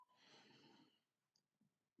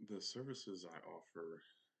The services I offer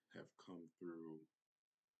have come through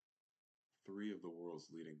three of the world's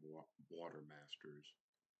leading water masters,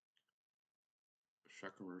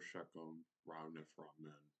 Shekumer Shekum, Ramnif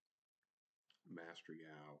Ramen, Master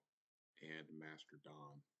Yao, and Master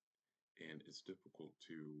Don. And it's difficult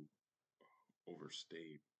to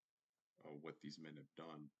overstate what these men have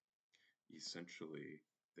done. Essentially,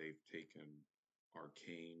 they've taken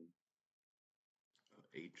arcane,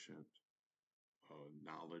 ancient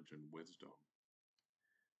knowledge and wisdom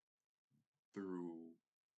through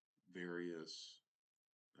various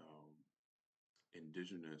um,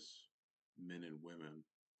 indigenous men and women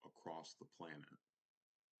across the planet,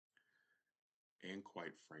 and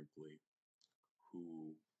quite frankly,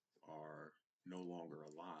 who are no longer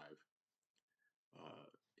alive uh,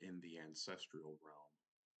 in the ancestral realm,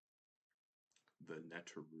 the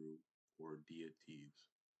Neteru or deities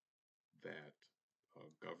that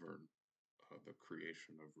govern the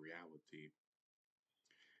creation of reality,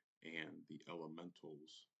 and the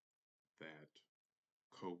elementals that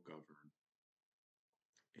co govern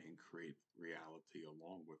and create reality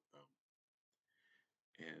along with them.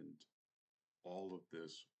 And all of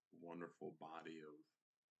this wonderful body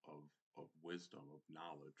of wisdom, of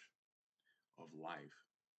knowledge, of life,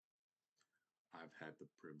 I've had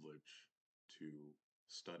the privilege to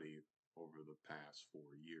study over the past 4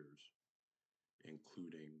 years,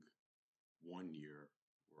 including 1 year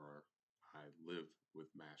where I lived with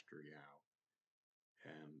Master Yao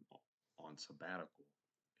and on sabbatical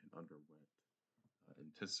and underwent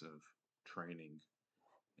intensive training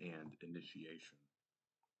and initiation.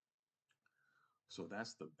 So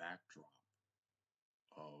that's the backdrop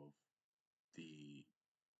of the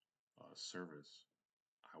service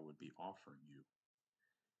I would be offering you.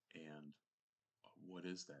 And what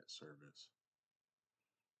is that service?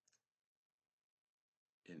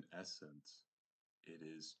 In essence, it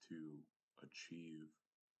is to achieve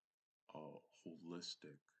a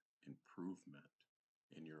holistic improvement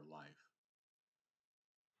in your life,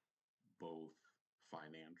 both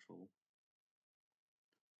financial,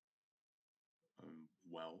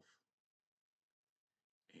 wealth,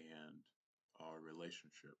 and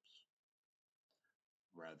relationships,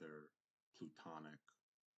 rather plutonic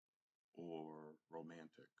or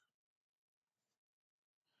romantic.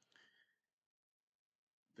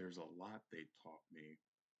 There's a lot they taught me,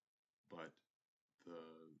 but the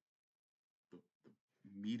the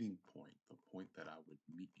meeting point, the point that I would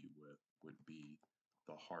meet you with would be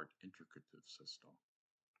the heart intricative system.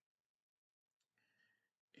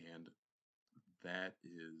 And that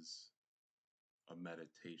is a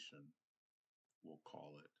meditation, we'll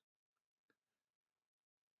call it,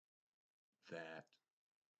 that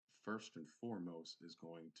first and foremost is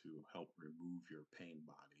going to help remove your pain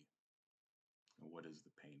body. And what is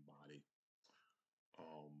the pain body?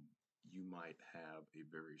 Um, you might have a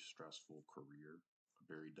very stressful career, a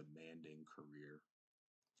very demanding career.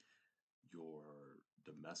 Your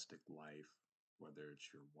domestic life, whether it's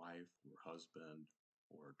your wife or husband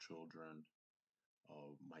or children,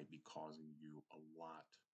 might be causing you a lot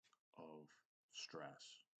of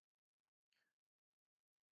stress,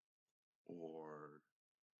 or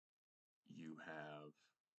you have,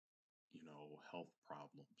 health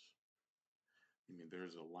problems. I mean,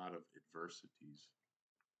 there's a lot of adversities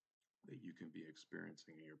that you can be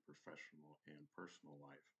experiencing in your professional and personal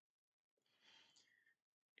life.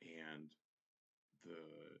 And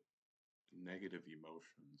the negative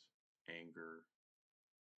emotions, anger,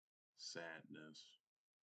 sadness,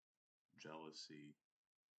 jealousy,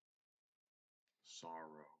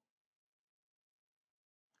 sorrow,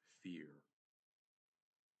 fear,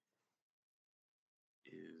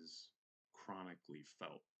 is chronically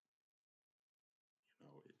felt.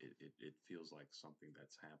 It feels like something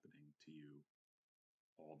that's happening to you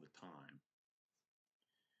all the time.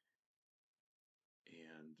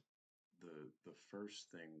 And the first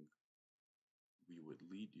thing we would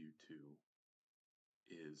lead you to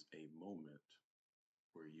is a moment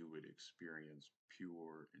where you would experience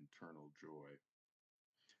pure internal joy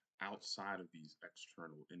outside of these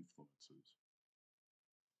external influences.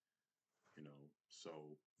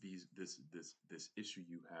 So this issue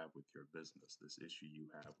you have with your business, this issue you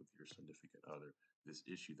have with your significant other, this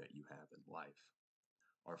issue that you have in life,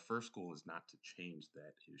 our first goal is not to change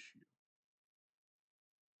that issue.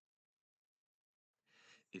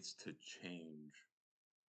 It's to change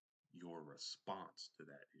your response to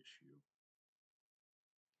that issue,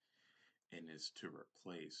 and is to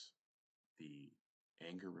replace the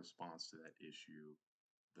anger response to that issue,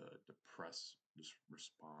 the depressed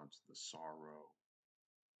response, the sorrow,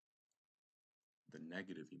 the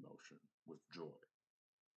negative emotion with joy.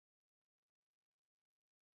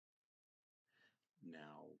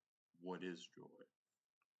 what is joy?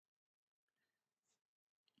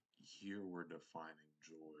 Here we're defining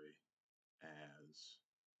joy as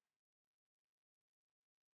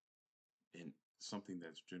in something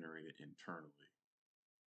that's generated internally.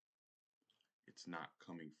 It's not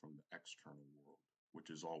coming from the external world, which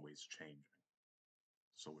is always changing.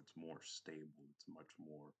 So it's more stable, it's much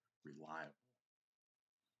more reliable.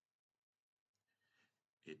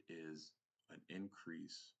 It is an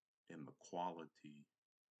increase in the quality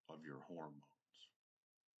of your hormones,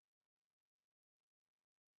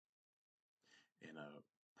 in a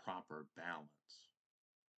proper balance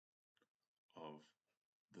of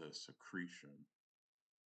the secretion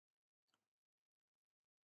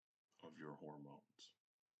of your hormones,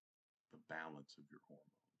 the balance of your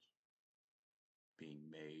hormones being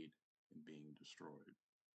made and being destroyed.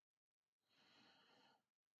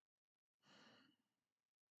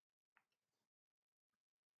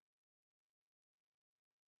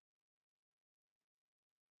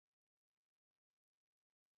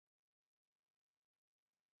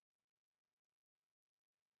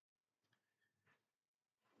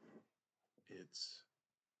 It's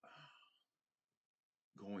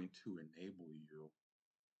going to enable you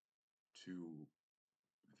to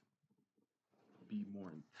be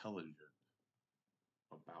more intelligent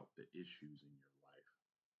about the issues in your life.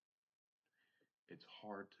 It's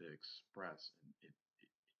hard to express, and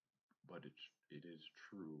but it is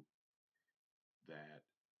true that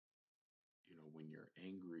when you're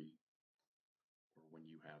angry or when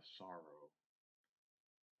you have sorrow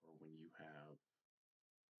or when you have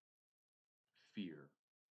fear,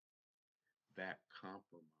 that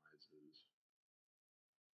compromises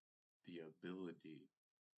the ability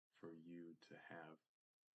for you to have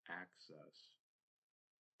access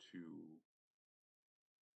to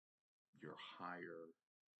your higher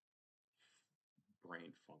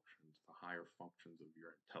brain functions, the higher functions of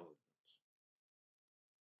your intelligence.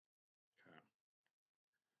 Okay.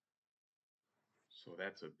 So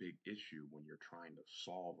that's a big issue when you're trying to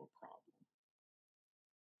solve a problem.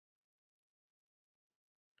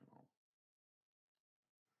 You know,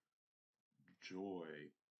 joy,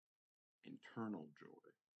 internal joy,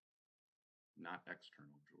 not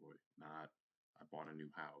external joy, not I bought a new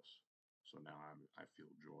house, so now I feel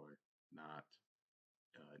joy, not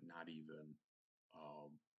not even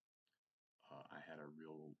um, I had a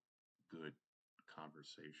real good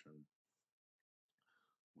conversation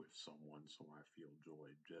with someone, so I feel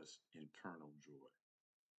joy. Just internal joy,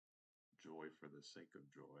 joy for the sake of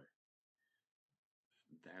joy.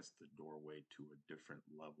 That's the doorway to a different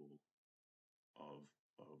level of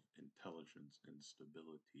of intelligence and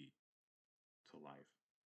stability to life.